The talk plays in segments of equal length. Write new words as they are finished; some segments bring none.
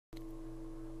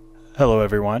Hello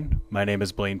everyone, my name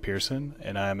is Blaine Pearson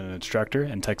and I am an instructor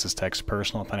in Texas Tech's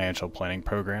Personal Financial Planning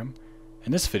program.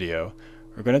 In this video,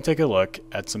 we're going to take a look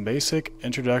at some basic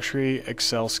introductory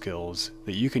Excel skills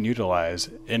that you can utilize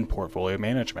in portfolio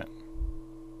management.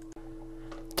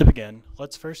 To begin,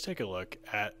 let's first take a look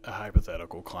at a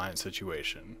hypothetical client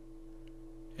situation.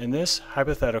 In this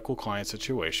hypothetical client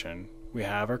situation, we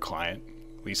have our client,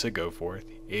 Lisa Goforth,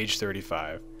 age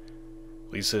 35.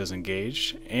 Lisa is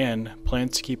engaged and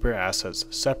plans to keep her assets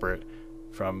separate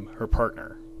from her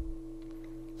partner.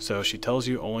 So she tells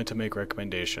you only to make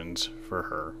recommendations for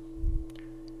her.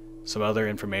 Some other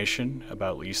information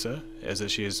about Lisa is that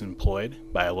she is employed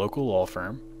by a local law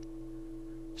firm.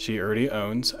 She already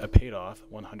owns a paid off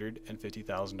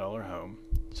 $150,000 home,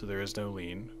 so there is no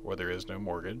lien or there is no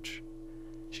mortgage.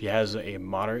 She has a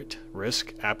moderate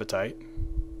risk appetite.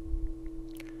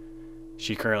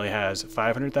 She currently has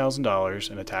 $500,000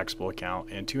 in a taxable account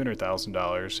and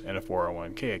 $200,000 in a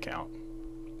 401k account.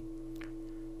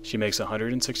 She makes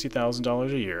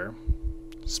 $160,000 a year,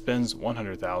 spends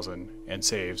 $100,000, and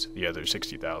saves the other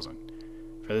 $60,000.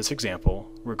 For this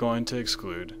example, we're going to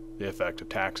exclude the effect of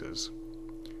taxes.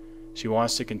 She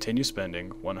wants to continue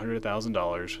spending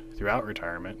 $100,000 throughout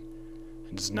retirement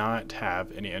and does not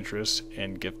have any interest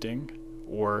in gifting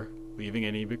or leaving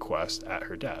any bequest at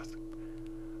her death.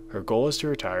 Her goal is to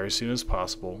retire as soon as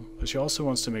possible, but she also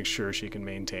wants to make sure she can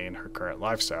maintain her current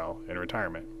lifestyle in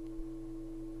retirement.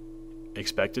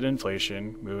 Expected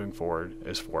inflation moving forward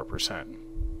is 4%.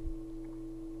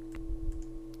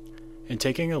 In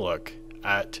taking a look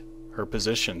at her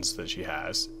positions that she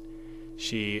has,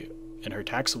 she, in her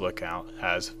taxable account,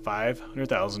 has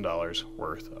 $500,000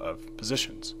 worth of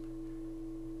positions.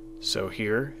 So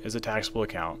here is a taxable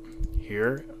account.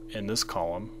 Here in this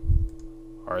column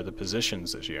are the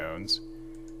positions that she owns,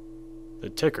 the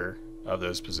ticker of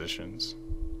those positions,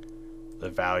 the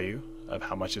value of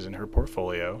how much is in her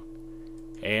portfolio,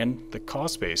 and the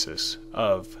cost basis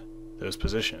of those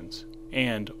positions,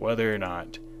 and whether or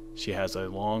not she has a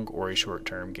long or a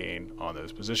short-term gain on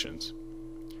those positions.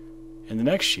 In the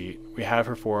next sheet, we have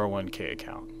her 401k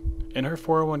account. In her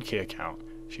 401k account,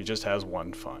 she just has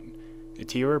one fund, the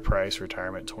T. Rowe Price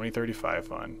Retirement 2035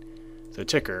 Fund, the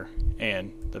ticker,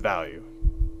 and the value.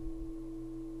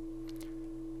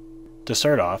 To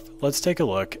start off, let's take a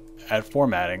look at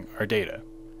formatting our data.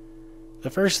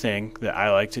 The first thing that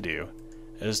I like to do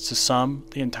is to sum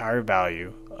the entire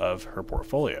value of her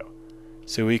portfolio.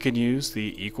 So we can use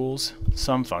the equals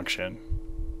sum function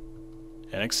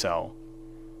in Excel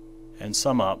and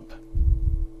sum up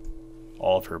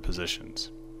all of her positions.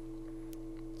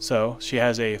 So she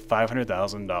has a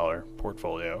 $500,000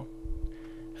 portfolio.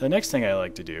 And the next thing I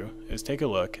like to do is take a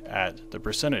look at the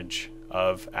percentage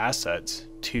of assets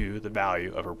to the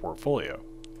value of her portfolio.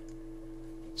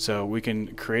 So we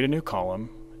can create a new column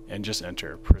and just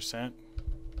enter percent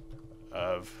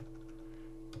of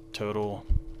total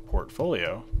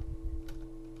portfolio.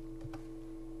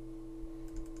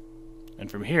 And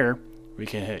from here, we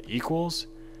can hit equals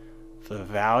the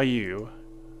value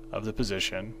of the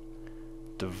position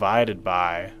divided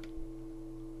by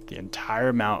the entire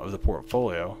amount of the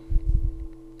portfolio.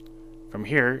 From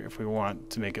here, if we want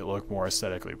to make it look more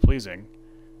aesthetically pleasing,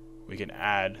 we can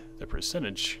add the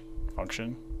percentage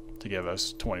function to give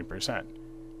us 20%.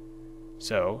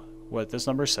 So what this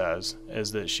number says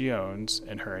is that she owns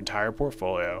in her entire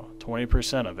portfolio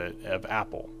 20% of it of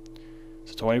Apple.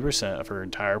 So 20% of her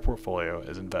entire portfolio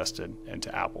is invested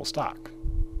into Apple stock.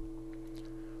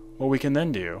 What we can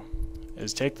then do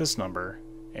is take this number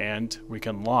and we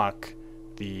can lock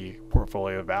the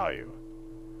portfolio value.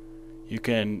 You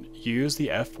can use the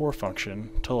F4 function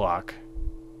to lock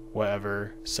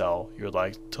whatever cell you would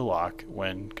like to lock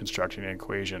when constructing an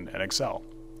equation in Excel.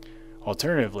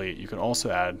 Alternatively, you can also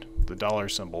add the dollar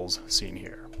symbols seen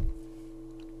here.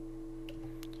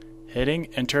 Hitting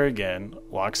enter again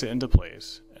locks it into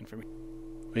place, and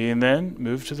we can then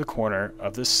move to the corner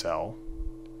of this cell,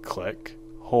 click,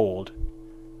 hold,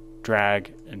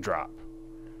 drag, and drop.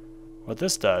 What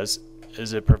this does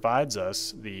is it provides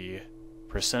us the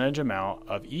percentage amount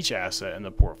of each asset in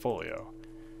the portfolio.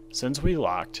 Since we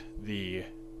locked the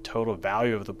total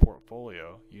value of the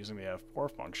portfolio using the F4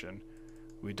 function,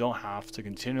 we don't have to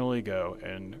continually go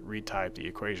and retype the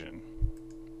equation.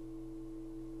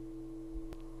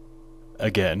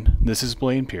 Again, this is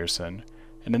Blaine Pearson,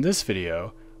 and in this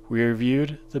video, we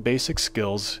reviewed the basic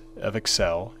skills of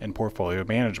Excel and portfolio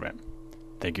management.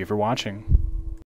 Thank you for watching.